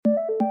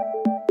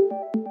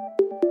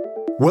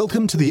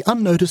Welcome to The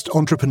Unnoticed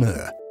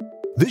Entrepreneur.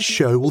 This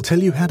show will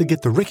tell you how to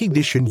get the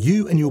recognition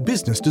you and your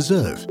business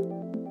deserve.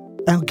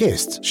 Our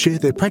guests share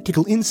their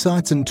practical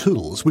insights and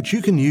tools which you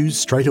can use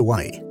straight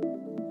away.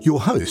 Your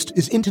host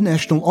is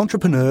international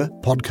entrepreneur,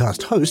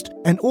 podcast host,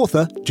 and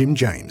author Jim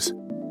James.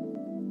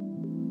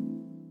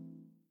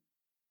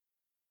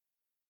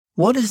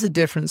 What is the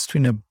difference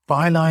between a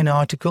byline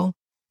article,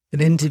 an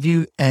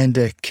interview, and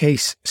a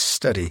case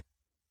study?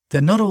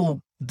 They're not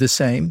all the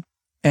same,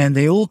 and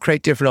they all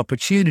create different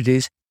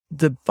opportunities.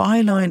 The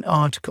byline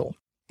article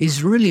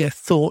is really a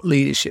thought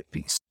leadership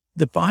piece.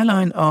 The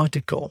byline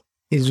article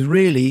is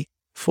really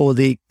for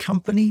the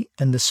company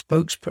and the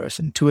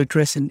spokesperson to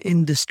address an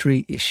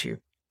industry issue.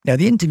 Now,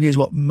 the interview is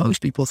what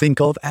most people think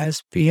of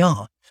as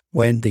PR,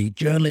 when the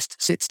journalist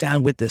sits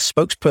down with the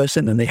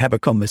spokesperson and they have a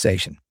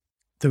conversation.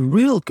 The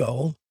real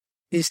goal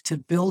is to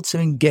build some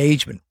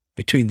engagement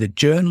between the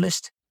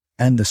journalist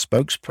and the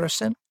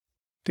spokesperson.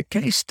 The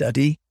case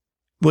study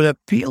will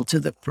appeal to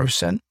the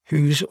person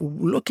who's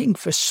looking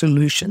for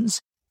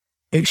solutions.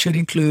 It should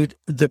include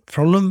the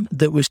problem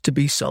that was to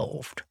be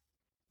solved,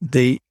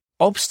 the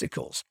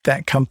obstacles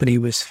that company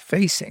was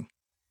facing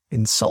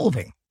in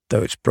solving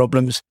those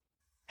problems,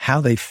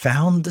 how they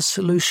found the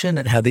solution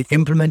and how they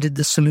implemented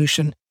the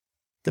solution.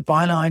 The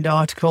byline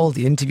article,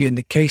 the interview, and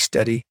the case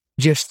study,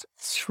 just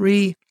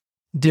 3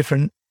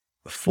 different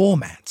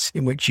formats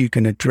in which you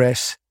can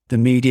address the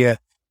media,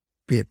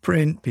 be it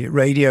print, be it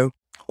radio,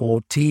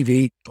 or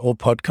TV, or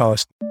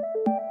podcast.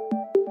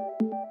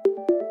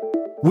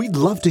 We'd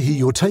love to hear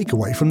your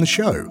takeaway from the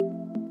show.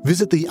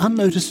 Visit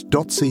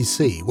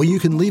theunnoticed.cc where you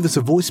can leave us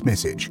a voice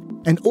message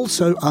and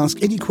also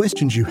ask any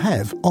questions you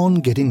have on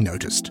getting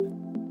noticed.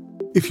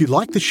 If you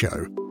like the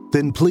show,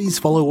 then please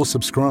follow or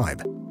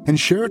subscribe and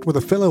share it with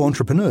a fellow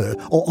entrepreneur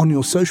or on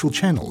your social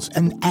channels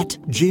and at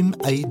Jim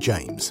A.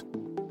 James.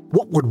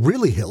 What would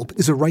really help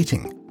is a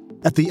rating.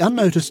 At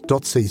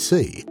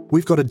theunnoticed.cc,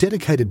 we've got a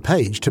dedicated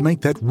page to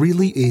make that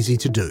really easy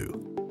to do.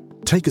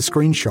 Take a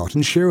screenshot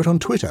and share it on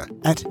Twitter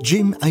at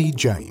Jim A.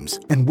 James,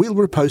 and we'll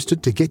repost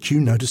it to get you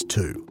noticed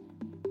too.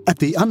 At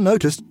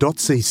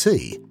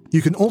theunnoticed.cc,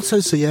 you can also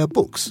see our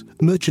books,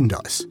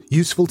 merchandise,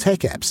 useful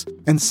tech apps,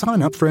 and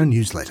sign up for our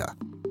newsletter.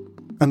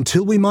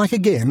 Until we mic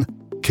again,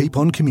 keep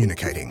on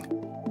communicating.